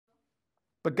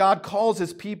But God calls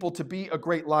His people to be a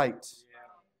great light.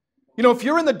 You know, if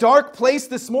you're in the dark place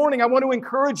this morning, I want to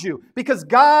encourage you because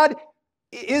God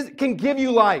can give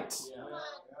you light.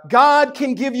 God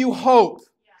can give you hope.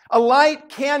 A light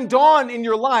can dawn in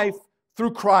your life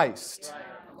through Christ.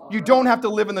 You don't have to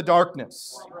live in the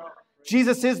darkness.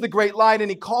 Jesus is the great light, and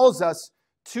He calls us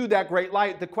to that great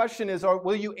light. The question is,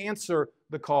 will you answer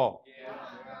the call?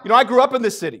 You know, I grew up in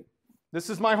this city. This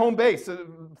is my home base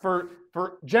for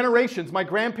generations. My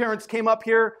grandparents came up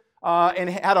here and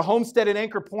had a homestead in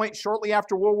Anchor Point shortly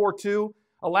after World War II.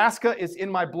 Alaska is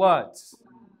in my blood.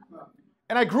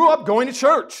 And I grew up going to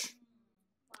church.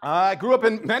 I grew up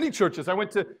in many churches. I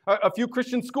went to a few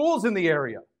Christian schools in the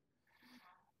area.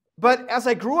 But as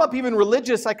I grew up even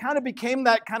religious, I kind of became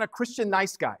that kind of Christian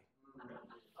nice guy.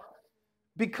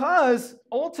 Because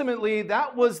ultimately,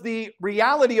 that was the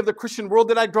reality of the Christian world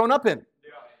that I'd grown up in.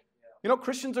 You know,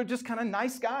 Christians are just kind of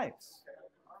nice guys.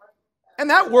 And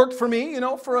that worked for me, you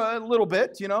know, for a little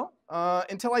bit, you know,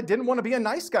 until I didn't want to be a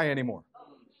nice guy anymore.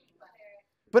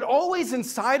 But always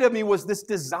inside of me was this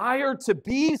desire to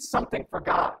be something for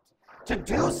God, to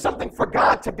do something for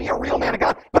God, to be a real man of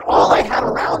God. But all I had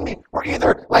around me were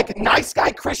either like nice guy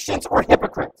Christians or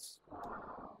hypocrites.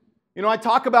 You know, I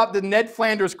talk about the Ned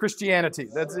Flanders Christianity.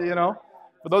 That's, you know,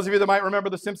 for those of you that might remember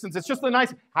The Simpsons, it's just the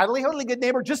nice, highly good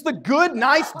neighbor, just the good,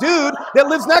 nice dude that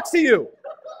lives next to you.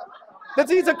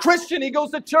 He's a Christian, he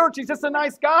goes to church, he's just a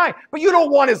nice guy. But you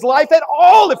don't want his life at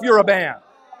all if you're a man.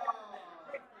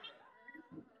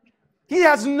 He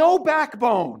has no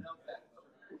backbone.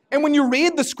 And when you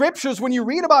read the scriptures, when you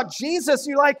read about Jesus,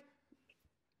 you're like,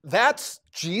 that's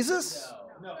Jesus?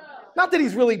 Not that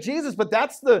He's really Jesus, but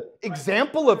that's the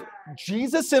example of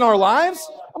Jesus in our lives?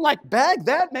 I'm like, bag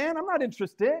that, man. I'm not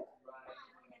interested.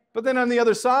 But then on the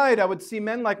other side, I would see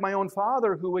men like my own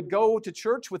father who would go to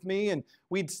church with me, and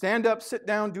we'd stand up, sit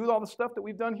down, do all the stuff that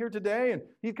we've done here today, and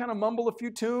he'd kind of mumble a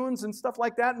few tunes and stuff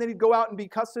like that, and then he'd go out and be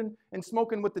cussing and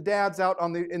smoking with the dads out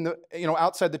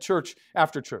outside the church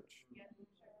after church.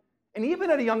 And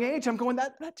even at a young age, I'm going,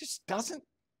 that just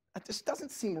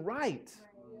doesn't seem right.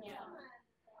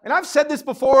 And I've said this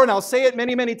before, and I'll say it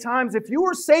many, many times. If you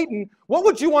were Satan, what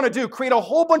would you want to do? Create a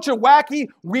whole bunch of wacky,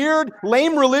 weird,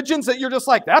 lame religions that you're just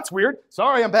like, that's weird.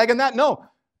 Sorry, I'm bagging that. No.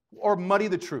 Or muddy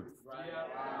the truth.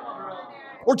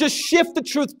 Or just shift the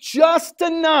truth just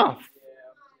enough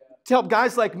to help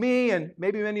guys like me, and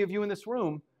maybe many of you in this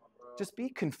room, just be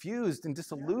confused and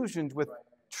disillusioned with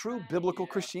true biblical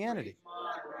Christianity.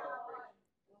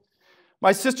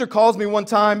 My sister calls me one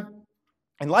time,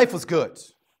 and life was good.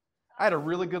 I had a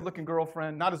really good-looking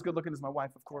girlfriend, not as good-looking as my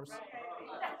wife, of course.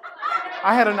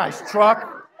 I had a nice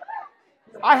truck.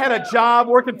 I had a job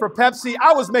working for Pepsi.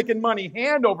 I was making money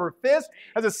hand over fist.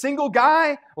 As a single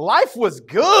guy, life was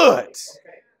good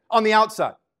on the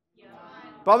outside.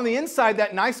 But on the inside,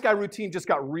 that nice guy routine just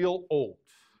got real old.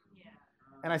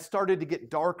 And I started to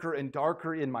get darker and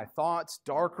darker in my thoughts,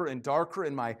 darker and darker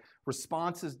in my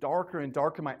responses, darker and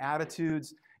darker in my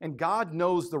attitudes. And God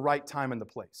knows the right time and the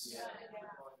place.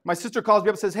 My sister calls me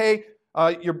up and says, hey,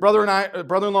 your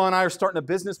brother-in-law and I are starting a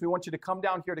business. We want you to come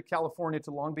down here to California, to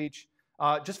Long Beach,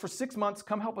 just for 6 months.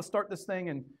 Come help us start this thing,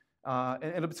 and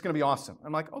it's going to be awesome.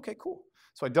 I'm like, okay, cool.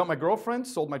 So I dumped my girlfriend,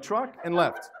 sold my truck, and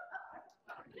left.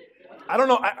 I don't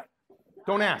know.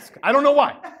 Don't ask. I don't know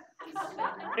why.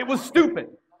 It was stupid.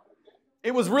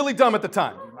 It was really dumb at the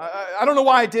time. I don't know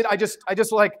why I did. I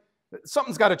just like,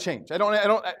 something's got to change.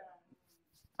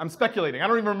 I'm speculating. I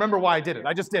don't even remember why I did it.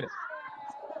 I just did it.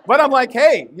 But I'm like,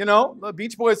 hey, you know, the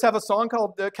Beach Boys have a song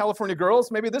called California Girls.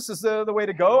 Maybe this is the way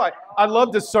to go. I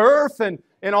love to surf and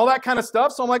all that kind of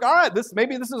stuff. So I'm like, all right,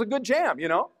 maybe this is a good jam, you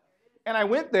know. And I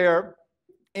went there,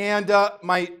 and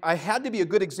I had to be a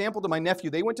good example to my nephew.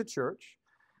 They went to church.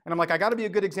 And I'm like, I got to be a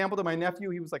good example to my nephew.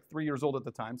 He was like 3 years old at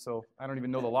the time, so I don't even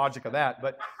know the logic of that.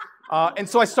 But and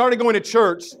so I started going to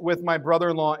church with my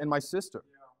brother-in-law and my sister.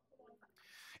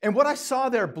 And what I saw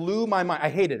there blew my mind. I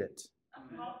hated it.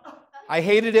 I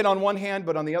hated it on one hand,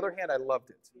 but on the other hand, I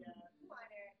loved it.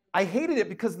 I hated it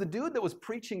because the dude that was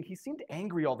preaching, he seemed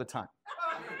angry all the time.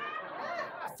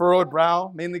 Furrowed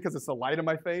brow, mainly because it's the light in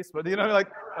my face. But you know, like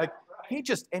he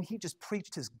just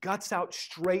preached his guts out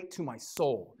straight to my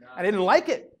soul. I didn't like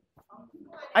it.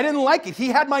 I didn't like it. He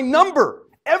had my number.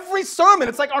 Every sermon,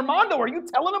 it's like, Armando, are you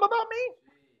telling him about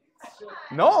me?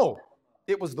 No,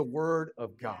 it was the Word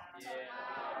of God.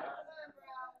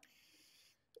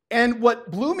 And what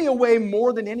blew me away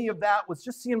more than any of that was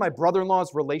just seeing my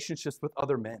brother-in-law's relationships with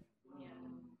other men.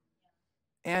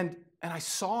 And I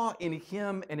saw in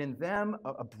him and in them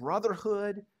a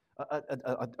brotherhood,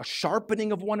 a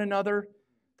sharpening of one another,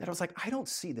 that I was like, I don't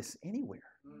see this anywhere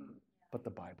but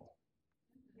the Bible.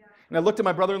 And I looked at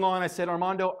my brother-in-law and I said,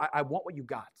 Armando, I want what you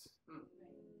got.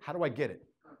 How do I get it?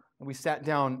 And we sat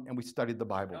down and we studied the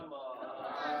Bible.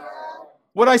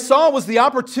 What I saw was the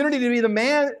opportunity to be the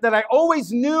man that I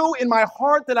always knew in my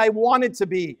heart that I wanted to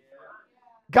be.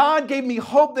 God gave me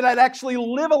hope that I'd actually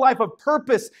live a life of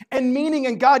purpose and meaning,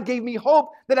 and God gave me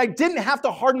hope that I didn't have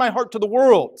to harden my heart to the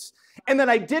world, and that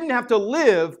I didn't have to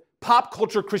live pop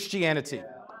culture Christianity.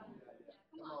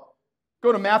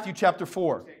 Go to Matthew chapter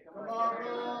 4.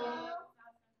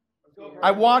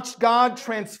 I watched God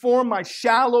transform my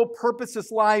shallow,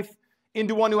 purposeless life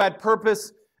into one who had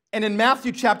purpose. And in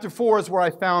Matthew chapter 4 is where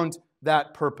I found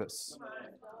that purpose.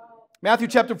 Matthew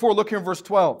chapter 4, look here in verse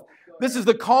 12. This is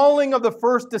the calling of the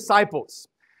first disciples.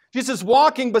 Jesus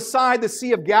walking beside the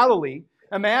Sea of Galilee.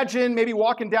 Imagine maybe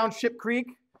walking down Ship Creek,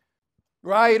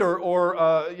 right?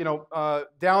 Or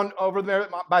down over there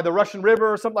by the Russian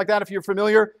River or something like that, if you're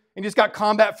familiar. And you just got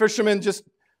combat fishermen just,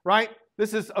 right?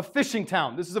 This is a fishing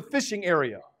town. This is a fishing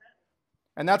area.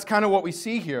 And that's kind of what we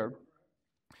see here.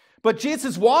 But Jesus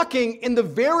is walking in the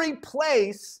very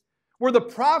place where the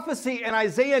prophecy in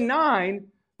Isaiah 9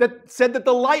 that said that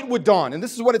the light would dawn. And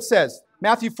this is what it says.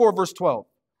 Matthew 4, verse 12.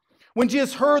 When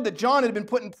Jesus heard that John had been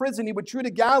put in prison, he withdrew to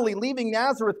Galilee, leaving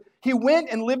Nazareth. He went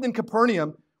and lived in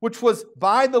Capernaum, which was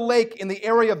by the lake in the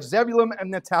area of Zebulun and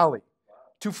Naphtali,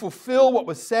 to fulfill what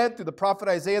was said through the prophet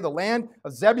Isaiah, the land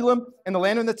of Zebulun and the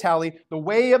land of Naphtali, the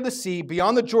way of the sea,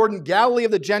 beyond the Jordan, Galilee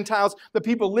of the Gentiles. The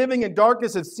people living in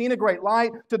darkness have seen a great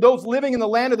light. To those living in the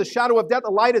land of the shadow of death,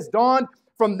 the light has dawned.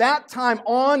 From that time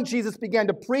on, Jesus began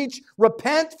to preach,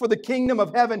 repent, for the kingdom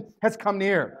of heaven has come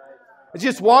near. As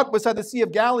Jesus walked beside the Sea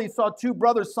of Galilee, he saw two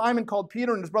brothers, Simon called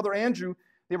Peter and his brother Andrew.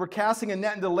 They were casting a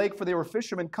net into the lake, for they were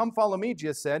fishermen. Come follow me,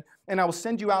 Jesus said, and I will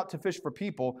send you out to fish for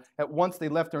people. At once they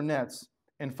left their nets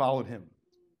and followed him.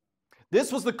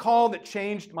 This was the call that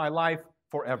changed my life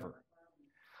forever.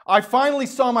 I finally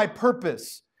saw my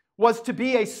purpose was to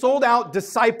be a sold-out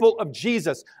disciple of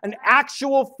Jesus, an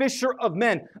actual fisher of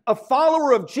men, a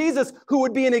follower of Jesus who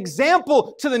would be an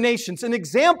example to the nations, an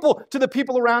example to the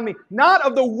people around me, not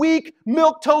of the weak,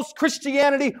 milquetoast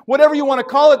Christianity, whatever you want to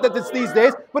call it that it's these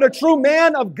days, but a true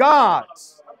man of God.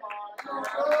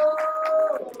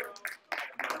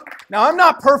 Now, I'm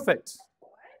not perfect.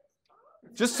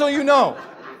 Just so you know.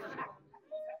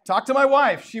 Talk to my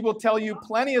wife. She will tell you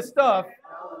plenty of stuff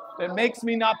that makes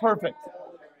me not perfect.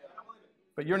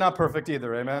 But you're not perfect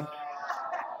either, amen?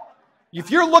 If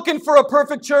you're looking for a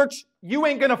perfect church, you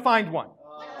ain't going to find one.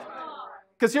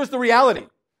 Because here's the reality.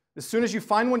 As soon as you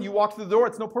find one, you walk through the door,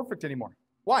 it's no perfect anymore.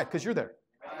 Why? Because you're there.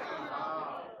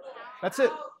 That's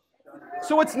it.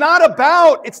 So it's not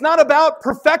about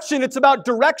perfection, it's about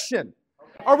direction.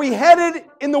 Are we headed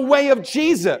in the way of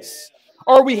Jesus?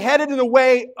 Or are we headed in the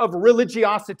way of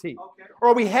religiosity? Or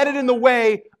are we headed in the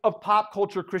way of pop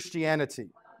culture Christianity?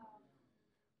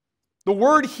 The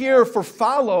word here for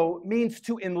follow means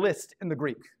to enlist in the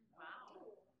Greek.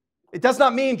 It does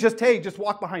not mean just, hey, just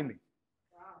walk behind me.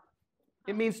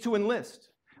 It means to enlist.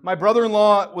 My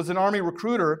brother-in-law was an Army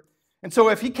recruiter, and so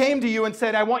if he came to you and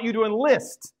said, I want you to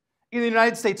enlist in the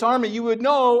United States Army, you would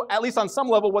know, at least on some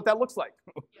level, what that looks like,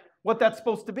 what that's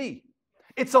supposed to be.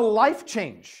 It's a life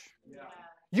change.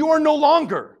 You are no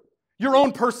longer your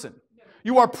own person.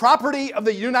 You are property of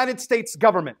the United States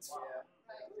government.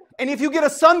 And if you get a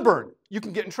sunburn, you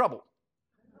can get in trouble.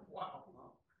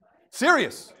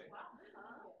 Serious.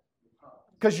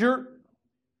 Because you're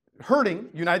hurting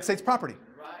United States property.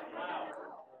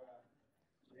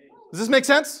 Does this make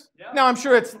sense? Now, I'm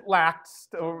sure it's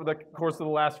laxed over the course of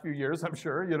the last few years, I'm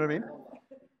sure, you know what I mean?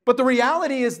 But the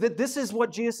reality is that this is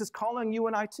what Jesus is calling you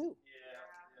and I to.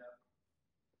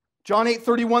 John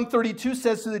 8:31-32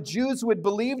 says, to the Jews who had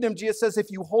believed him, Jesus says, if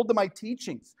you hold to my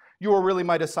teachings, you are really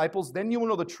my disciples, then you will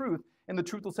know the truth, and the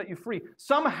truth will set you free.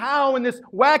 Somehow in this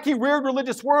wacky, weird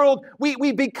religious world,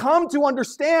 we become to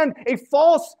understand a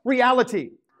false reality,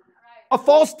 a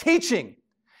false teaching,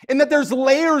 and that there's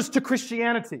layers to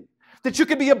Christianity, that you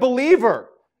could be a believer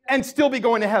and still be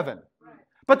going to heaven.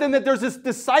 But then that there's this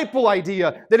disciple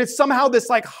idea, that it's somehow this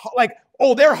like,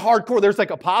 oh, they're hardcore. There's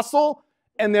like apostle,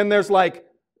 and then there's like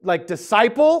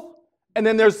disciple, and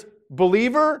then there's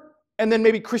believer, and then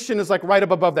maybe Christian is like right up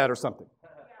above that or something.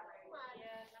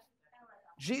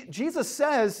 Jesus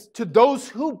says to those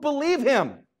who believe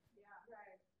him.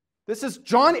 This is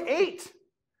John 8.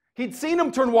 He'd seen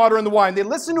him turn water into wine. They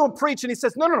listened to him preach, and he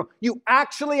says, no. You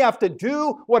actually have to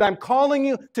do what I'm calling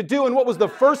you to do. And what was the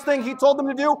first thing he told them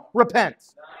to do? Repent.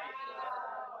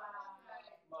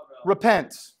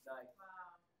 Repent.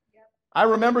 I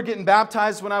remember getting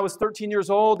baptized when I was 13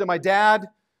 years old, and my dad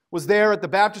was there at the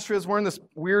baptistry. I was wearing this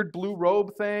weird blue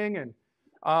robe thing,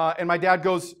 and my dad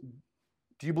goes,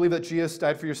 Do you believe that Jesus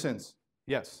died for your sins?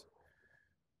 Yes.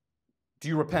 Do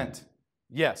you repent?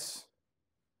 Yes.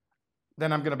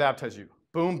 Then I'm going to baptize you.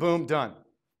 Boom, boom, done.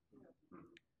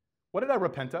 What did I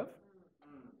repent of?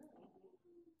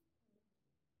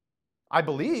 I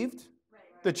believed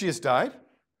that Jesus died.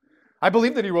 I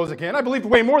believed that he rose again. I believed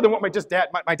way more than what my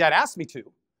dad asked me to.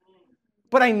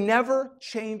 But I never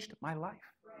changed my life.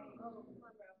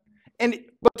 And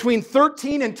between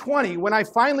 13 and 20, when I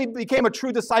finally became a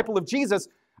true disciple of Jesus,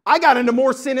 I got into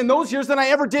more sin in those years than I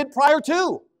ever did prior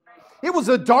to. It was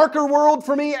a darker world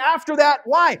for me after that.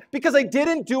 Why? Because I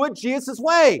didn't do it Jesus'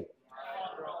 way.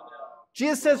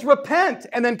 Jesus says, repent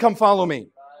and then come follow me.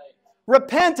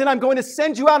 Repent and I'm going to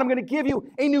send you out. I'm going to give you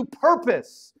a new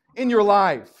purpose in your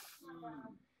life.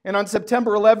 And on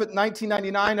September 11th,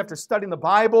 1999, after studying the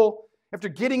Bible, after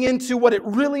getting into what it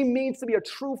really means to be a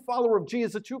true follower of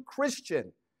Jesus, a true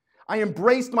Christian, I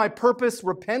embraced my purpose,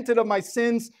 repented of my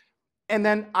sins, and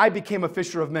then I became a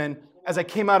fisher of men as I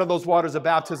came out of those waters of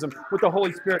baptism with the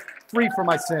Holy Spirit, free from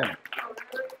my sin.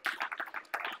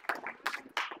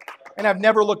 And I've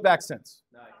never looked back since.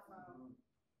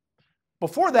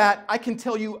 Before that, I can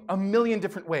tell you a million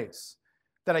different ways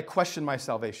that I questioned my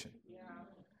salvation.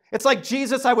 It's like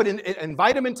Jesus, I would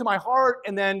invite him into my heart,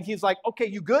 and then he's like, okay,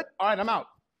 you good? All right, I'm out.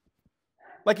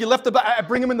 Like he left I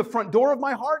bring him in the front door of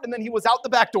my heart, and then he was out the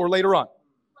back door later on.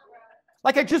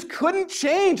 Like I just couldn't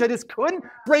change. I just couldn't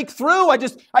break through.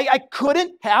 I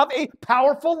couldn't have a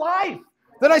powerful life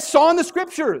that I saw in the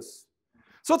scriptures.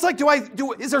 So it's like,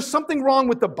 is there something wrong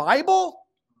with the Bible?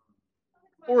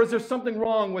 Or is there something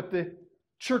wrong with the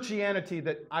churchianity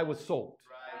that I was sold?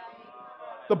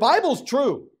 The Bible's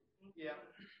true.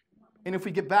 And if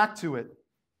we get back to it,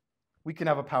 we can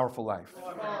have a powerful life.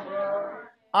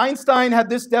 Einstein had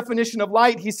this definition of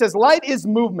light. He says, light is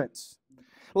movement.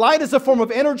 Light is a form of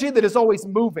energy that is always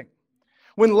moving.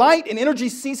 When light and energy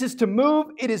ceases to move,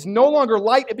 it is no longer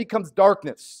light, it becomes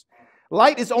darkness.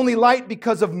 Light is only light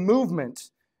because of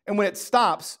movement, and when it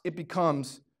stops, it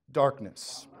becomes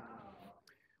darkness.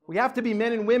 We have to be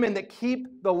men and women that keep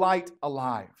the light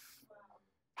alive.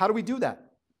 How do we do that?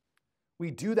 We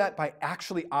do that by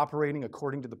actually operating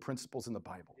according to the principles in the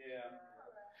Bible.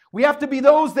 We have to be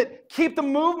those that keep the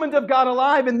movement of God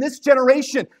alive in this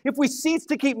generation. If we cease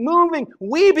to keep moving,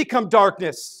 we become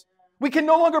darkness. We can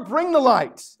no longer bring the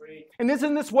light. And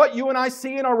isn't this what you and I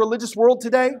see in our religious world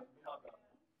today?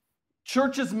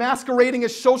 Churches masquerading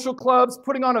as social clubs,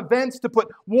 putting on events to put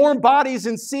warm bodies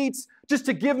in seats just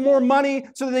to give more money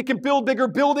so that they can build bigger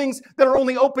buildings that are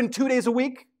only open 2 days a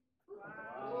week.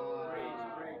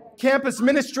 Campus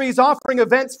ministries offering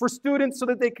events for students so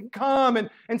that they can come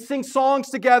and sing songs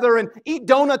together and eat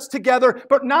donuts together,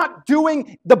 but not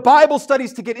doing the Bible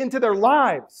studies to get into their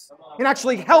lives and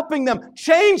actually helping them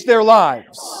change their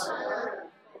lives.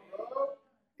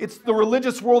 It's the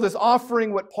religious world is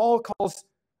offering what Paul calls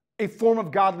a form of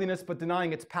godliness, but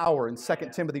denying its power in 2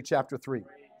 Timothy chapter 3.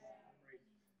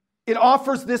 It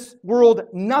offers this world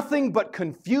nothing but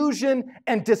confusion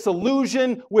and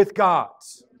disillusion with God.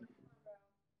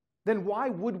 Then why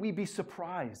would we be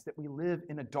surprised that we live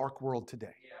in a dark world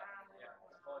today?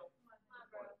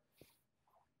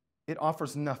 It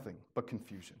offers nothing but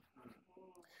confusion.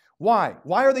 Why?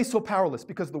 Why are they so powerless?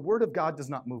 Because the Word of God does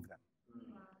not move them.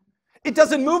 It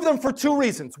doesn't move them for two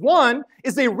reasons. One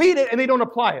is they read it and they don't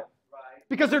apply it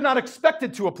because they're not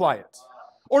expected to apply it.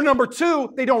 Or number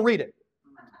two, they don't read it.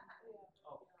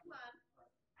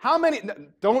 How many,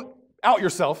 don't out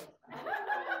yourself,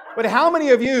 but how many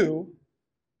of you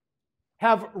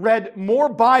have read more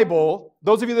Bible,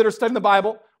 those of you that are studying the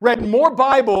Bible, read more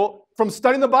Bible from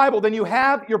studying the Bible than you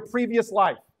have your previous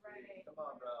life?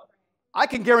 I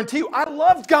can guarantee you, I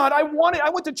loved God. I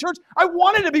went to church. I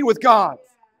wanted to be with God.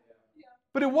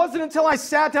 But it wasn't until I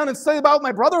sat down and studied about with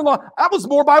my brother-in-law, that was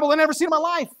more Bible than I've ever seen in my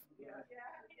life.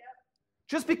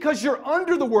 Just because you're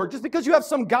under the Word, just because you have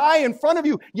some guy in front of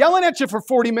you yelling at you for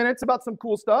 40 minutes about some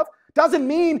cool stuff, doesn't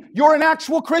mean you're an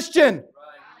actual Christian.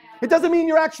 It doesn't mean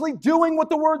you're actually doing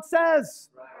what the Word says.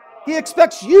 He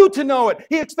expects you to know it.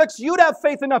 He expects you to have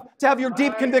faith enough to have your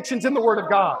deep convictions in the Word of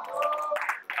God.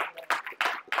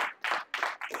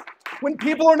 When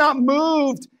people are not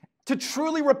moved to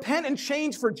truly repent and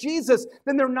change for Jesus,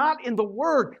 then they're not in the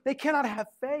Word. They cannot have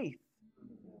faith.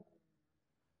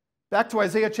 Back to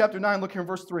Isaiah chapter 9, look here in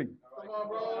verse 3.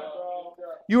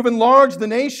 You have enlarged the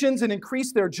nations and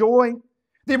increased their joy.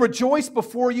 They rejoice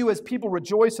before you as people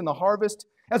rejoice in the harvest,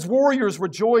 as warriors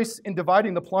rejoice in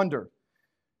dividing the plunder.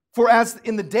 For as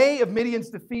in the day of Midian's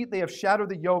defeat, they have shattered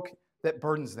the yoke that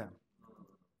burdens them.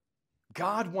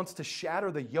 God wants to shatter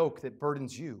the yoke that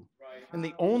burdens you. And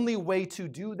the only way to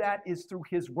do that is through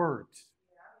His Word.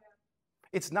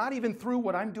 It's not even through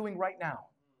what I'm doing right now.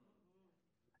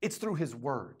 It's through His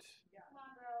Word.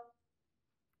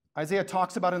 Isaiah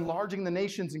talks about enlarging the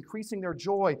nations, increasing their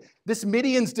joy. This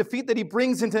Midian's defeat that he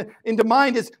brings into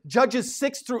mind is Judges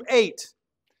 6 through 8.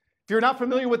 If you're not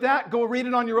familiar with that, go read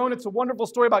it on your own. It's a wonderful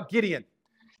story about Gideon.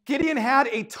 Gideon had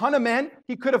a ton of men.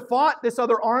 He could have fought this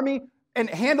other army and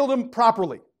handled them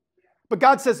properly. But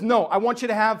God says, no, I want you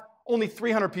to have only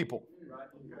 300 people.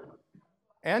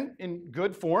 And in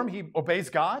good form, he obeys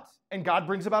God, and God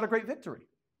brings about a great victory.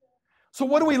 So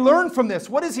what do we learn from this?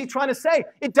 What is he trying to say?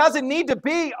 It doesn't need to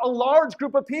be a large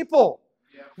group of people.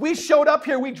 We showed up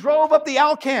here. We drove up the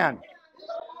Alcan.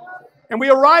 And we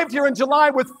arrived here in July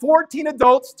with 14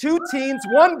 adults, 2 teens,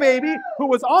 1 baby who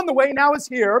was on the way, now is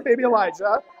here, baby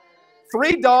Elijah,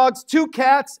 3 dogs, 2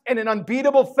 cats, and an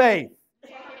unbeatable faith.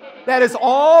 That is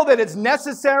all that is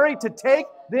necessary to take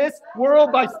this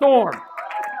world by storm.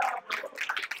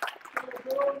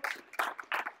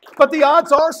 But the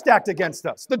odds are stacked against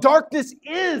us. The darkness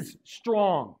is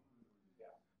strong.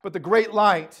 But the great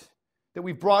light that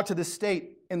we've brought to this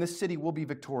state and this city will be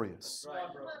victorious.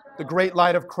 The great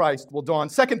light of Christ will dawn.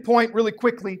 Second point, really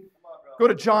quickly, go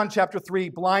to John chapter 3,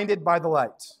 blinded by the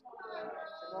light.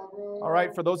 All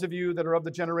right, for those of you that are of the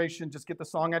generation, just get the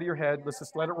song out of your head. Let's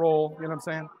just let it roll. You know what I'm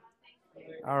saying?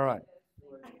 All right.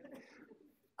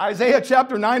 Isaiah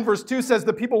chapter 9, verse 2 says,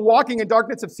 the people walking in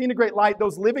darkness have seen a great light.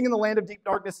 Those living in the land of deep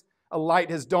darkness, a light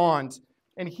has dawned.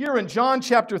 And here in John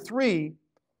chapter 3,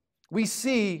 we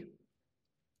see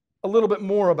a little bit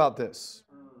more about this.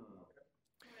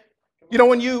 You know,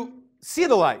 when you see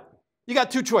the light, you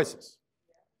got 2 choices.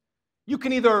 You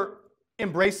can either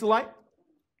embrace the light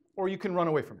or you can run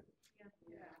away from it.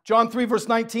 John 3, verse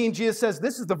 19, Jesus says,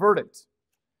 this is the verdict.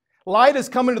 Light has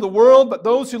come into the world, but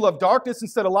those who love darkness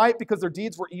instead of light because their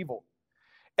deeds were evil.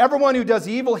 Everyone who does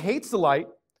evil hates the light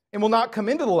and will not come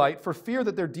into the light for fear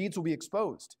that their deeds will be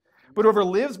exposed. But whoever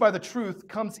lives by the truth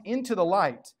comes into the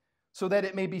light so that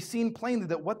it may be seen plainly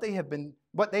that what they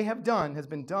have done has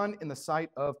been done in the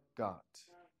sight of God.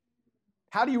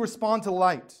 How do you respond to the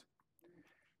light?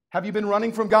 Have you been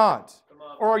running from God?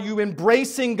 Or are you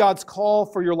embracing God's call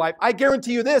for your life? I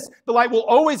guarantee you this, the light will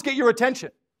always get your attention.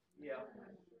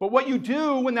 But what you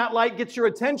do when that light gets your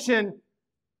attention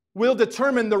will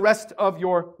determine the rest of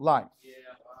your life.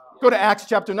 Go to Acts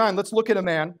chapter 9. Let's look at a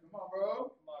man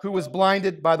who was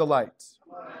blinded by the light.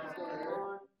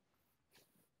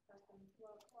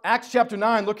 Acts chapter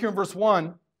 9, look here in verse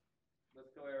 1.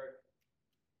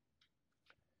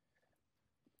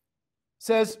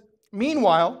 Says,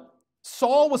 meanwhile,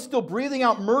 Saul was still breathing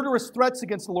out murderous threats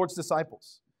against the Lord's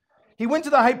disciples. He went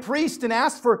to the high priest and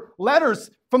asked for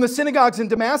letters from the synagogues in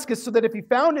Damascus so that if he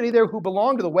found any there who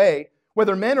belonged to the way,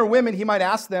 whether men or women, he might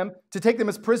ask them to take them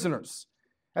as prisoners.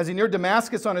 As he neared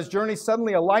Damascus on his journey,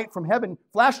 suddenly a light from heaven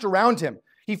flashed around him.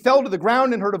 He fell to the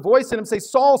ground and heard a voice in him say,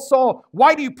 Saul, Saul,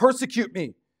 why do you persecute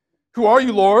me? Who are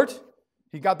you, Lord?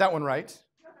 He got that one right.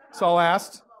 Saul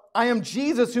asked. I am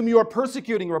Jesus whom you are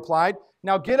persecuting, he replied.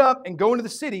 Now get up and go into the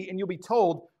city and you'll be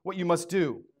told what you must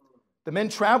do. The men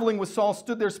traveling with Saul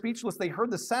stood there speechless. They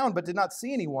heard the sound but did not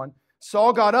see anyone.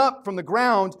 Saul got up from the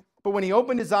ground, but when he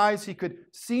opened his eyes, he could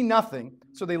see nothing.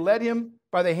 So they led him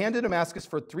by the hand to Damascus.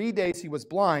 For 3 days he was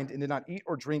blind and did not eat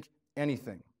or drink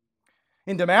anything.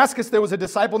 In Damascus there was a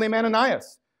disciple named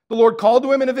Ananias. The Lord called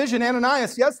to him in a vision,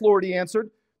 Ananias. Yes, Lord, he answered.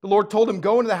 The Lord told him,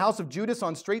 go into the house of Judas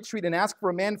on Straight Street and ask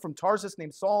for a man from Tarsus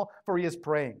named Saul, for he is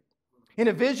praying. In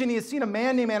a vision he has seen a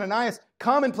man named Ananias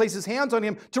come and place his hands on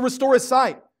him to restore his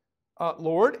sight.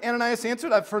 Lord, Ananias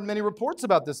answered, I've heard many reports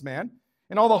about this man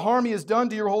and all the harm he has done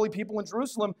to your holy people in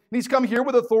Jerusalem. And he's come here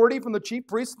with authority from the chief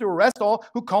priests to arrest all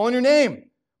who call on your name.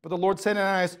 But the Lord said to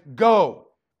Ananias, go.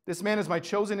 This man is my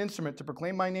chosen instrument to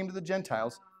proclaim my name to the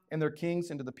Gentiles and their kings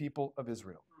and to the people of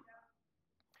Israel.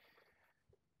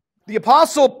 The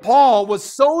Apostle Paul was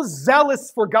so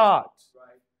zealous for God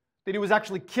that he was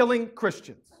actually killing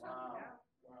Christians.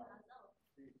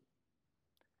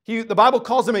 The Bible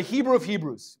calls him a Hebrew of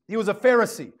Hebrews. He was a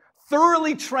Pharisee,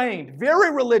 thoroughly trained, very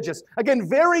religious, again,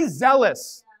 very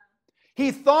zealous.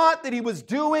 He thought that he was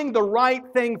doing the right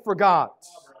thing for God.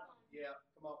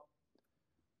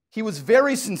 He was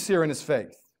very sincere in his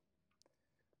faith.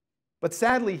 But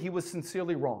sadly, he was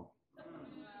sincerely wrong.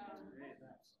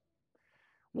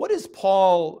 What is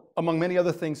Paul, among many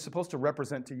other things, supposed to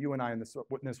represent to you and I in this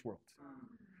world?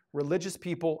 Religious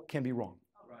people can be wrong.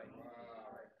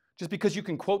 Just because you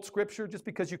can quote Scripture, just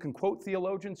because you can quote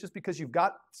theologians, just because you've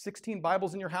got 16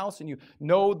 Bibles in your house and you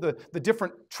know the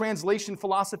different translation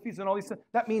philosophies and all these things,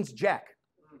 that means jack.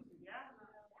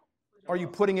 Are you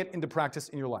putting it into practice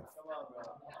in your life?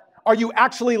 Are you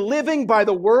actually living by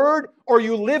the Word, or are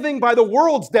you living by the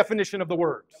world's definition of the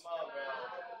Word?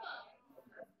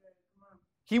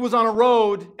 He was on a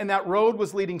road, and that road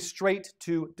was leading straight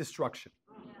to destruction.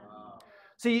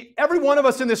 See, every one of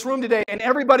us in this room today, and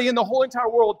everybody in the whole entire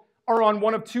world, are on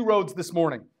one of two roads this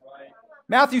morning.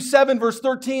 Matthew 7, verse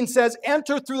 13 says,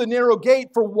 "Enter through the narrow gate,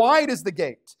 for wide is the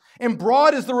gate, and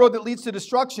broad is the road that leads to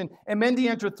destruction, and many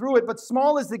enter through it. But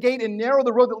small is the gate, and narrow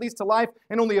the road that leads to life,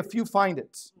 and only a few find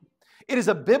it." It is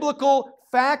a biblical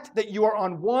fact that you are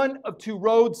on one of two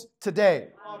roads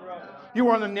today. You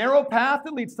are on the narrow path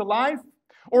that leads to life,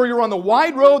 or you're on the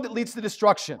wide road that leads to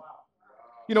destruction.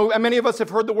 You know, and many of us have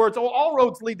heard the words, "Oh, all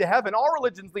roads lead to heaven. All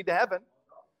religions lead to heaven."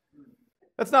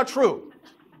 That's not true.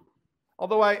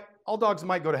 Although all dogs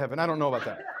might go to heaven. I don't know about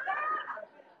that.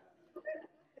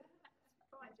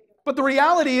 But the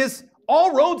reality is,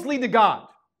 all roads lead to God.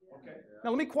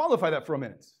 Now, let me qualify that for a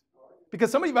minute. Because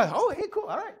some of you might, "Oh, hey, cool.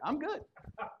 All right, I'm good."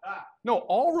 No,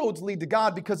 all roads lead to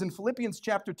God, because in Philippians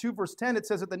chapter 2, verse 10, it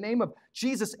says, "At the name of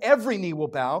Jesus, every knee will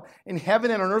bow in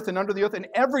heaven and on earth and under the earth, and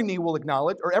every knee will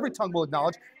acknowledge, or every tongue will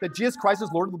acknowledge, that Jesus Christ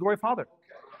is Lord of the glory of the Father."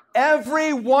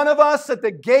 Every one of us at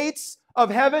the gates of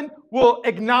heaven will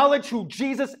acknowledge who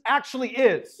Jesus actually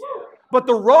is. But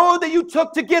the road that you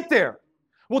took to get there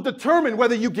will determine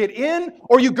whether you get in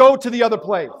or you go to the other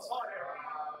place.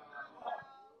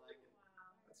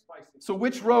 So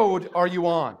which road are you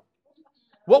on?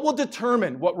 What will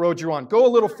determine what road you're on? Go a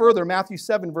little further, Matthew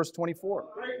 7, verse 24.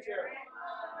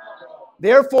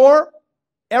 "Therefore,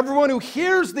 everyone who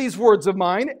hears these words of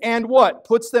mine and" what?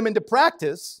 "Puts them into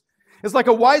practice is like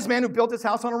a wise man who built his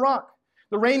house on a rock.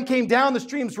 The rain came down, the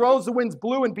streams rose, the winds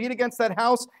blew and beat against that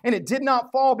house, and it did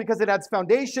not fall because it had its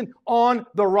foundation on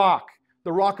the rock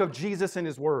of Jesus and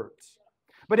his words.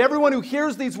 But everyone who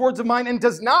hears these words of mine and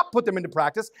does not put them into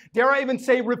practice, dare I even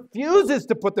say refuses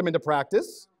to put them into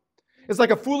practice, is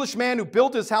like a foolish man who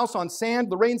built his house on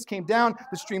sand. The rains came down,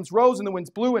 the streams rose, and the winds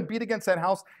blew and beat against that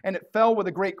house, and it fell with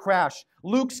a great crash."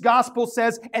 Luke's gospel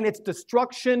says, "And its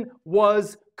destruction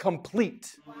was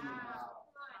complete."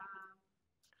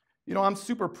 You know, I'm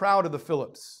super proud of the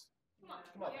Phillips.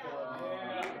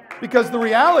 Because the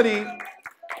reality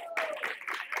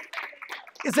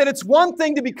is that it's one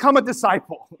thing to become a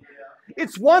disciple.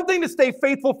 It's one thing to stay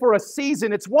faithful for a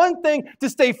season. It's one thing to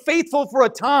stay faithful for a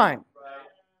time.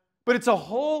 But it's a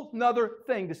whole nother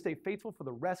thing to stay faithful for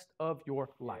the rest of your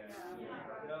life.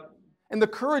 And the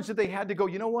courage that they had to go,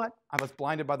 "You know what? I was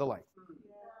blinded by the light."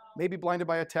 Maybe blinded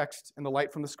by a text and the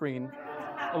light from the screen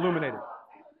illuminated.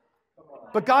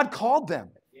 But God called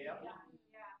them.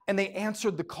 And they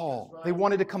answered the call. They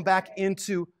wanted to come back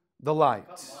into the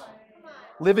light.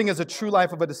 Living as a true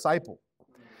life of a disciple.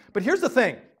 But here's the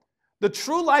thing. The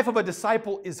true life of a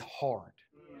disciple is hard.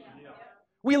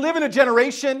 We live in a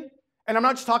generation, and I'm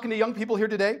not just talking to young people here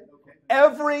today.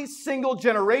 Every single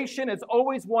generation has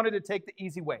always wanted to take the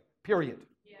easy way, period.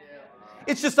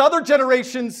 It's just other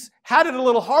generations had it a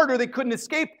little harder. They couldn't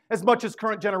escape as much as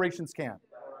current generations can.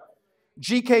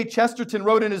 G.K. Chesterton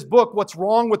wrote in his book, What's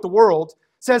Wrong with the World,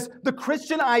 says, "The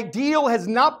Christian ideal has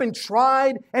not been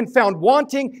tried and found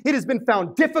wanting. It has been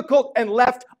found difficult and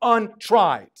left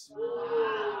untried."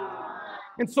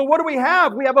 And so what do we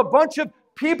have? We have a bunch of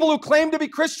people who claim to be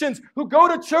Christians, who go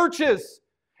to churches.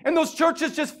 And those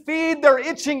churches just feed their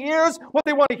itching ears what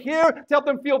they want to hear to help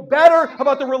them feel better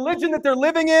about the religion that they're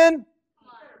living in,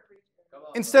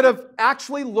 instead of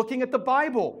actually looking at the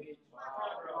Bible.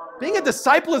 Being a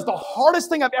disciple is the hardest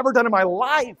thing I've ever done in my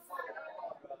life.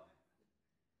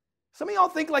 Some of y'all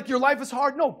think like your life is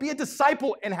hard. No, be a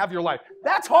disciple and have your life.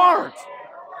 That's hard.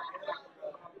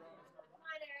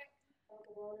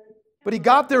 But he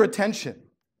got their attention.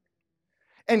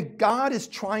 And God is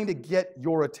trying to get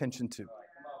your attention too.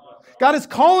 God is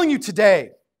calling you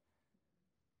today.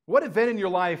 What event in your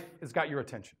life has got your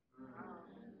attention?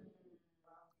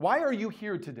 Why are you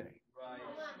here today?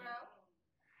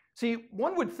 See,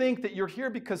 one would think that you're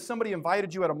here because somebody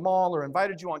invited you at a mall or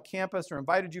invited you on campus or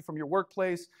invited you from your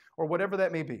workplace or whatever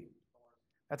that may be.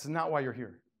 That's not why you're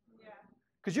here.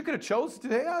 Because you could have chose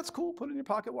today, "Oh, that's cool, put it in your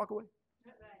pocket, walk away."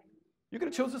 You could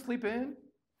have chose to sleep in,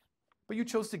 but you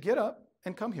chose to get up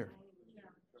and come here.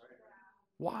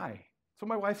 Why? That's what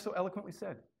my wife so eloquently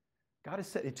said. God has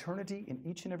set eternity in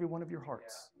each and every one of your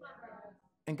hearts.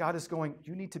 And God is going,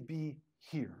 you need to be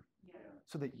here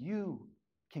so that you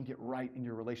can get right in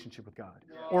your relationship with God.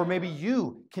 Or maybe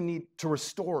you can need to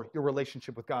restore your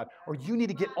relationship with God. Or you need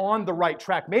to get on the right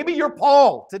track. Maybe you're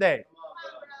Paul today.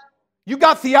 You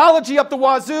got theology up the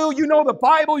wazoo. You know the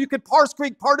Bible. You could parse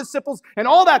Greek participles and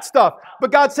all that stuff.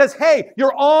 But God says, hey,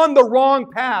 you're on the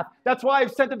wrong path. That's why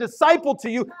I've sent a disciple to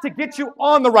you to get you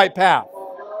on the right path.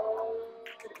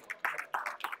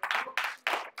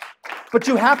 But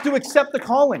you have to accept the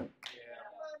calling.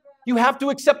 You have to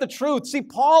accept the truth. See,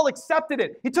 Paul accepted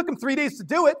it. It took him 3 days to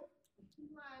do it.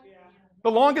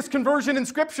 The longest conversion in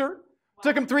Scripture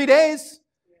took him 3 daes.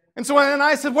 And so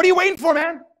I said, what are you waiting for,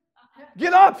 man?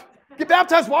 Get up. Get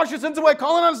baptized, wash your sins away,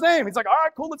 calling on his name. He's like, all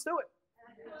right, cool, let's do it.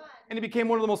 And he became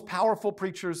one of the most powerful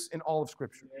preachers in all of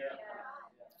Scripture.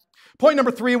 Point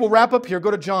number 3, we'll wrap up here.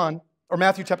 Go to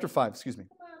Matthew chapter 5, excuse me.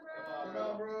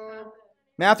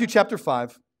 Matthew chapter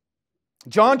 5.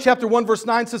 John chapter 1 verse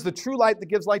 9 says, the true light that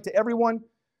gives light to everyone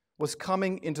was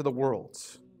coming into the world.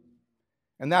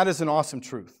 And that is an awesome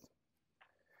truth.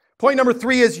 Point number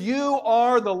 3 is you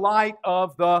are the light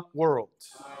of the world.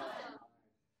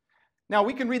 Now,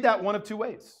 we can read that one of two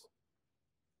ways.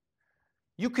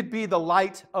 You could be the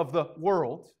light of the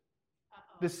world,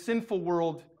 this sinful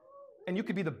world, and you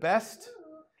could be the best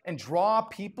and draw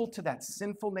people to that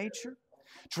sinful nature,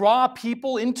 draw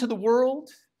people into the world,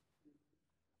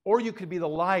 or you could be the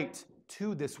light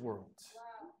to this world.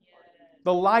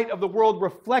 The light of the world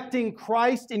reflecting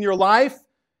Christ in your life,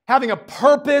 having a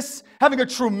purpose, having a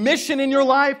true mission in your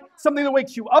life, something that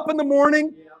wakes you up in the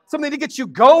morning, something that gets you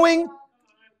going,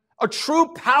 a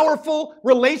true, powerful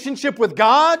relationship with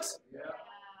God.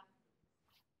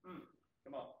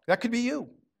 That could be you.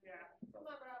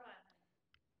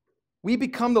 We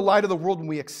become the light of the world when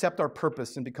we accept our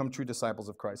purpose and become true disciples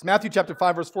of Christ. Matthew chapter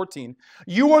 5, verse 14.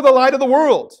 You are the light of the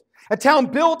world. A town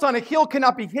built on a hill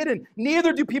cannot be hidden.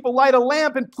 Neither do people light a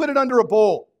lamp and put it under a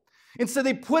bowl. Instead,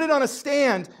 they put it on a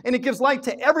stand, and it gives light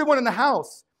to everyone in the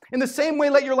house. In the same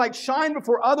way, let your light shine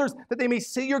before others, that they may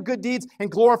see your good deeds and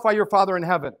glorify your Father in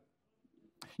heaven.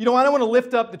 You know, I don't want to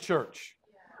lift up the church.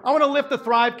 I want to lift the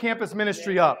Thrive Campus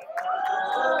ministry up.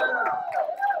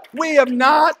 We have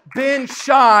not been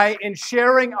shy in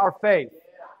sharing our faith.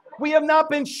 We have not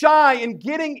been shy in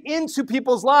getting into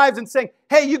people's lives and saying,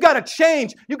 hey, you got to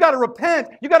change. You got to repent.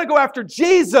 You got to go after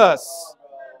Jesus.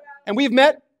 And we've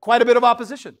met quite a bit of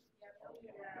opposition.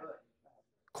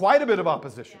 Quite a bit of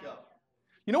opposition.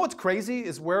 You know what's crazy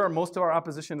is where most of our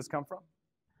opposition has come from?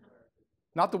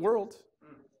 Not the world.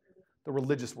 The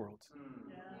religious world.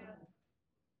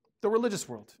 The religious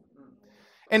world.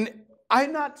 And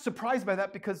I'm not surprised by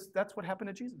that because that's what happened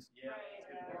to Jesus.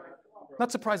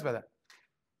 Not surprised by that.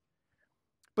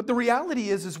 But the reality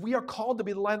is we are called to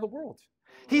be the light of the world.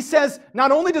 He says,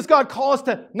 not only does God call us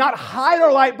to not hide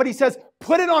our light, but he says,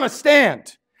 put it on a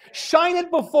stand. Shine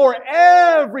it before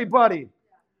everybody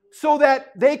so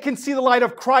that they can see the light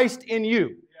of Christ in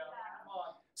you.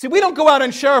 See, we don't go out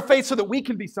and share our faith so that we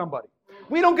can be somebody.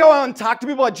 We don't go out and talk to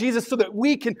people about Jesus so that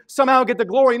we can somehow get the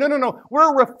glory. No.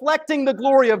 We're reflecting the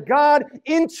glory of God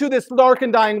into this dark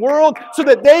and dying world so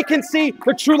that they can see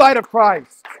the true light of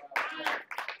Christ.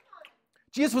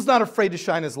 Jesus was not afraid to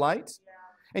shine his light.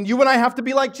 And you and I have to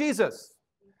be like Jesus.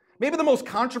 Maybe the most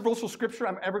controversial scripture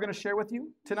I'm ever going to share with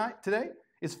you today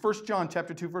is 1 John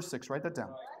chapter 2, verse 6. Write that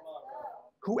down.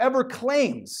 Whoever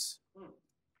claims,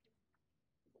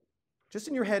 just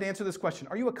in your head, answer this question.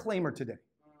 Are you a claimer today?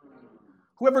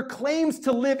 Whoever claims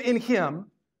to live in him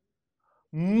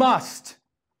must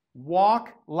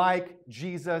walk like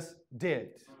Jesus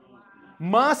did.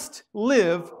 Must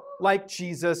live like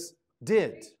Jesus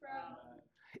did.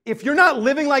 If you're not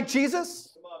living like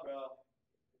Jesus,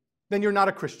 then you're not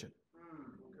a Christian.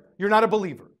 You're not a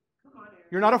believer.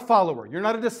 You're not a follower. You're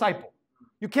not a disciple.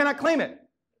 You cannot claim it.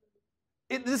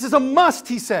 This is a must,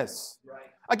 he says.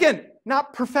 Again,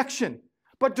 not perfection,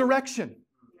 but direction.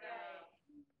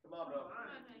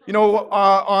 You know,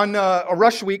 on a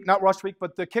rush week, not rush week,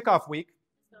 but the kickoff week,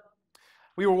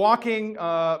 we were walking,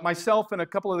 myself and a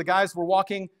couple of the guys were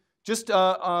walking just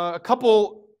a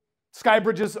couple sky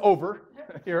bridges over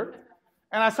here.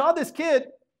 And I saw this kid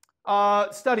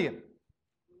studying.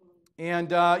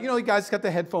 And, you know, the guy's got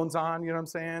the headphones on, you know what I'm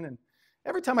saying? And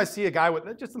every time I see a guy with,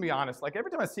 just to be honest, like every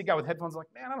time I see a guy with headphones, I'm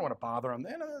like, man, I don't want to bother him.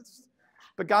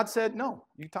 But God said, no,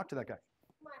 you talk to that guy.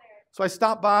 So I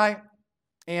stopped by.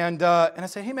 And I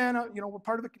said, hey, man, you know,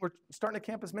 we're starting a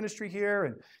campus ministry here,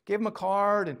 and gave him a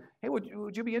card. And, hey,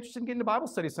 would you be interested in getting to Bible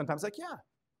study sometime? He's like, yeah.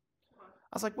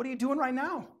 I was like, what are you doing right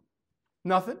now?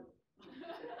 Nothing.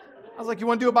 I was like, you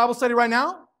want to do a Bible study right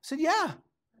now? I said, yeah.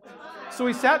 So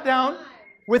we sat down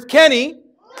with Kenny,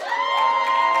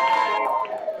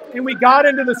 and we got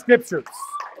into the scriptures.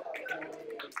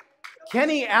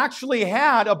 Kenny actually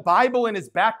had a Bible in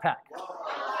his backpack.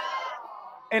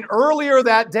 And earlier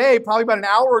that day, probably about an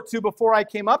hour or two before I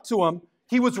came up to him,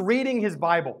 he was reading his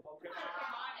Bible.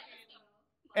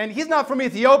 And he's not from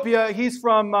Ethiopia, he's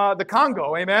from the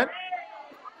Congo, amen?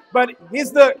 But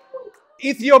he's the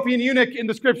Ethiopian eunuch in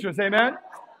the scriptures, amen?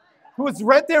 Who was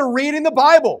right there reading the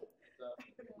Bible.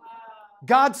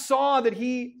 God saw that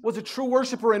he was a true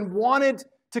worshiper and wanted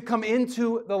to come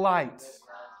into the light.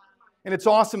 And it's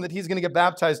awesome that he's going to get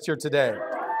baptized here today.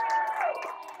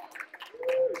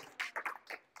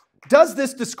 Does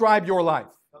this describe your life?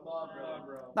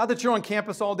 Not that you're on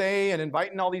campus all day and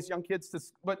inviting all these young kids to,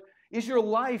 but is your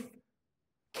life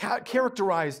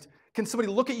characterized? Can somebody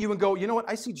look at you and go, you know what,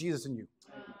 I see Jesus in you?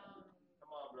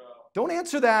 Don't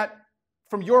answer that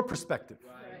from your perspective.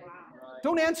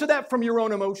 Don't answer that from your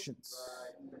own emotions.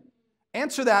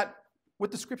 Answer that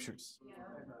with the scriptures.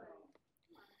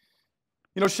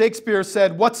 You know, Shakespeare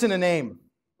said, what's in a name?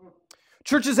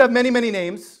 Churches have many, many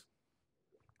names.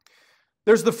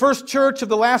 There's the First Church of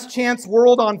the Last Chance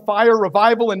World on Fire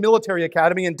Revival and Military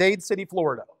Academy in Dade City,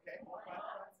 Florida.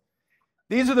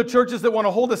 These are the churches that want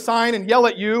to hold a sign and yell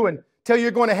at you and tell you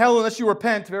you're going to hell unless you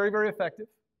repent. Very, very effective.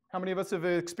 How many of us have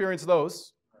experienced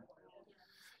those?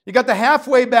 You got the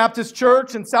Halfway Baptist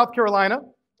Church in South Carolina.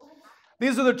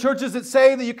 These are the churches that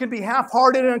say that you can be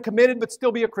half-hearted and uncommitted but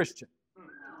still be a Christian.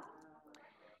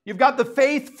 You've got the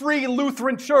Faith-Free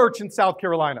Lutheran Church in South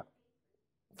Carolina.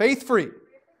 Faith-free.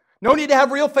 No need to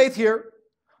have real faith here.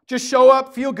 Just show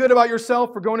up, feel good about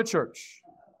yourself for going to church.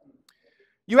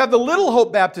 You have the Little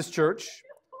Hope Baptist Church,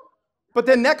 but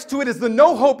then next to it is the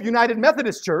No Hope United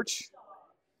Methodist Church.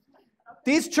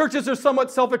 These churches are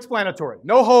somewhat self-explanatory.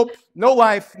 No hope, no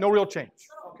life, no real change.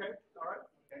 Okay, all right.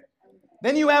 Okay.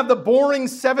 Then you have the boring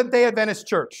Seventh-day Adventist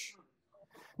Church.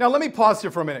 Now let me pause here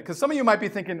for a minute, because some of you might be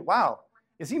thinking, wow,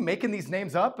 is he making these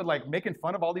names up and like making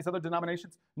fun of all these other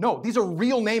denominations? No, these are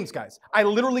real names, guys. I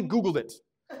literally Googled it.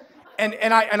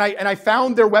 And I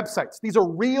found their websites. These are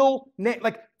real names.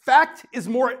 Like, fact is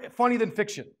more funny than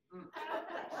fiction.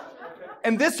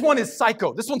 And this one is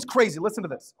psycho. This one's crazy. Listen to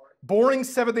this. Boring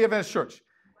Seventh-day Adventist Church.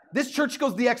 This church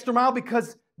goes the extra mile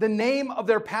because the name of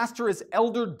their pastor is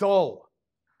Elder Dull.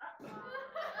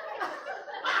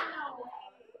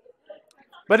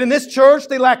 But in this church,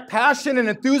 they lack passion and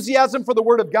enthusiasm for the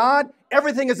Word of God.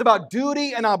 Everything is about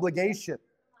duty and obligation.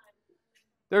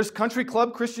 There's Country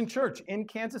Club Christian Church in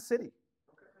Kansas City.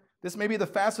 This may be the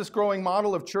fastest growing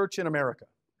model of church in America.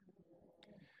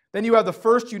 Then you have the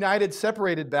First United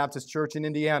Separated Baptist Church in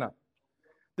Indiana.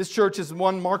 This church is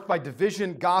one marked by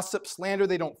division, gossip, slander.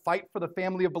 They don't fight for the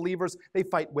family of believers. They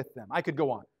fight with them. I could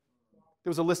go on. There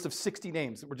was a list of 60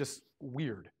 names that were just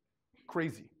weird,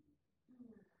 crazy.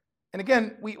 And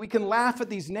again, we can laugh at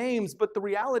these names, but the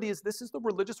reality is this is the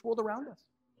religious world around us.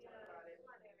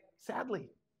 Sadly.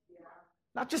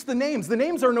 Not just the names. The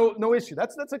names are no issue.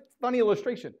 That's a funny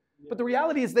illustration. But the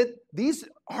reality is that these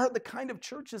are the kind of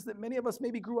churches that many of us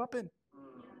maybe grew up in.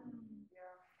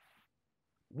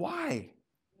 Why?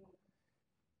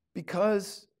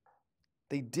 Because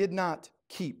they did not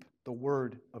keep the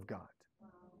Word of God.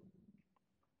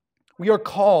 We are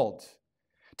called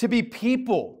to be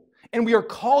people. And we are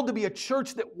called to be a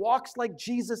church that walks like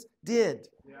Jesus did.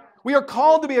 Yeah. We are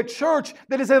called to be a church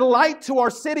that is a light to our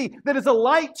city, that is a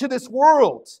light to this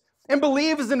world, and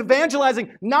believes in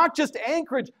evangelizing not just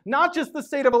Anchorage, not just the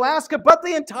state of Alaska, but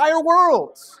the entire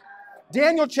world.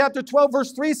 Daniel chapter 12,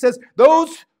 verse 3 says,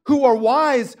 those who are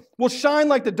wise will shine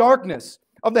like the darkness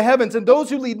of the heavens, and those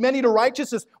who lead many to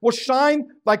righteousness will shine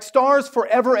like stars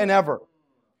forever and ever.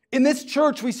 In this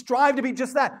church, we strive to be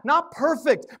just that. Not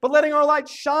perfect, but letting our light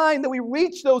shine, that we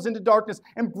reach those into darkness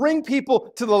and bring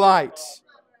people to the light.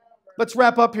 Let's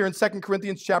wrap up here in 2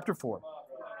 Corinthians chapter 4.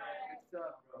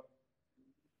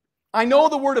 I know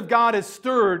the Word of God has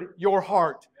stirred your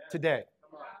heart today.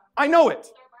 I know it.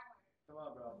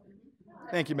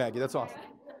 Thank you, Maggie. That's awesome.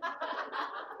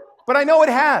 But I know it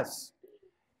has.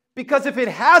 Because if it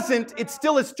hasn't, it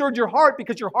still has stirred your heart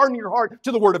because you're hardening your heart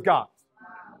to the Word of God.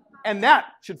 And that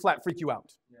should flat freak you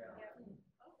out.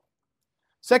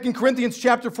 2 Corinthians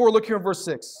chapter 4, look here in verse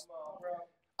 6.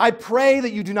 I pray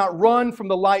that you do not run from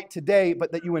the light today,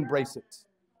 but that you embrace it.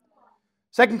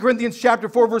 2 Corinthians chapter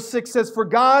 4, verse 6 says, for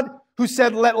God, who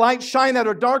said, let light shine out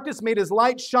of darkness, made his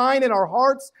light shine in our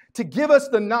hearts to give us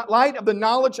the light of the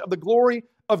knowledge of the glory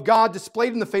of God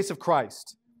displayed in the face of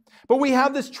Christ. But we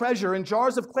have this treasure in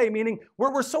jars of clay, meaning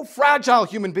we're so fragile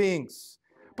human beings.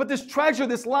 But this treasure,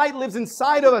 this light lives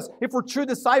inside of us if we're true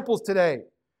disciples today,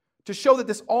 to show that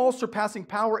this all-surpassing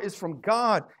power is from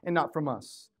God and not from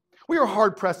us. We are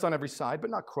hard-pressed on every side, but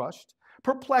not crushed,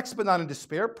 perplexed but not in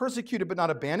despair, persecuted but not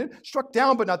abandoned, struck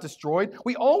down but not destroyed.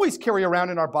 We always carry around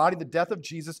in our body the death of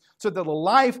Jesus, so that the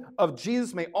life of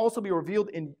Jesus may also be revealed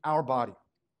in our body.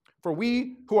 For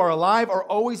we who are alive are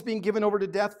always being given over to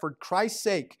death for Christ's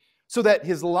sake, so that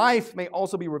his life may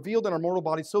also be revealed in our mortal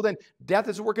bodies. So then, death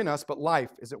is at work in us, but life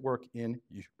is at work in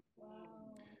you.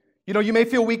 You know, you may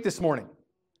feel weak this morning.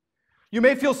 You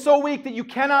may feel so weak that you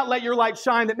cannot let your light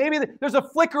shine, that maybe there's a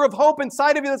flicker of hope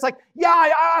inside of you that's like, yeah,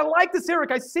 I like this,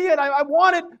 Eric. I see it. I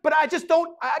want it, but I just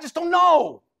don't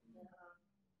know.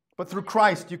 But through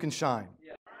Christ, you can shine.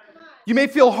 You may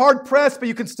feel hard-pressed, but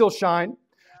you can still shine.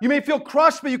 You may feel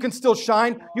crushed, but you can still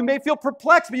shine. You may feel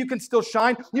perplexed, but you can still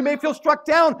shine. You may feel struck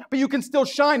down, but you can still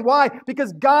shine. Why?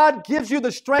 Because God gives you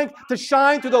the strength to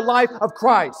shine through the life of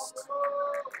Christ.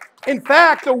 In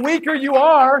fact, the weaker you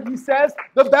are, he says,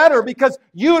 the better, because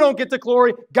you don't get the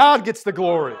glory, God gets the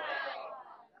glory.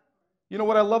 You know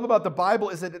what I love about the Bible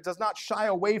is that it does not shy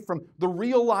away from the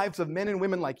real lives of men and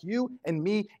women like you and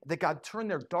me, that God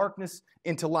turned their darkness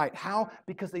into light. How?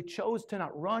 Because they chose to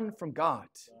not run from God.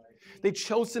 They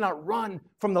chose to not run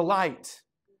from the light.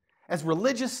 As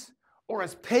religious or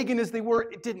as pagan as they were,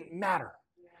 it didn't matter.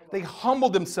 They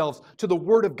humbled themselves to the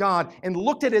Word of God and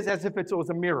looked at it as if it was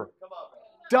a mirror.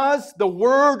 Does the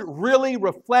Word really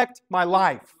reflect my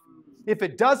life? If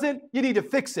it doesn't, you need to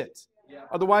fix it.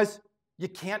 Otherwise, you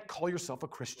can't call yourself a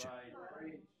Christian.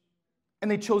 And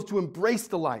they chose to embrace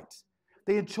the light.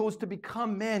 They had chose to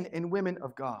become men and women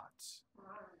of God.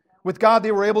 With God,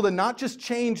 they were able to not just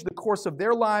change the course of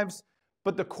their lives,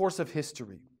 but the course of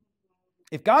history.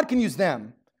 If God can use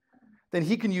them, then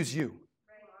He can use you.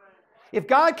 If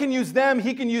God can use them,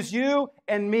 He can use you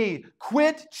and me.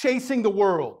 Quit chasing the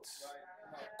world.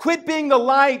 Quit being the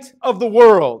light of the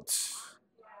world.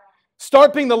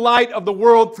 Start being the light of the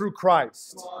world through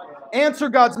Christ. Answer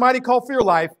God's mighty call for your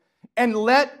life and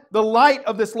let the light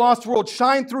of this lost world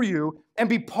shine through you and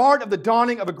be part of the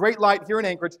dawning of a great light here in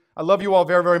Anchorage. I love you all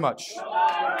very, very much.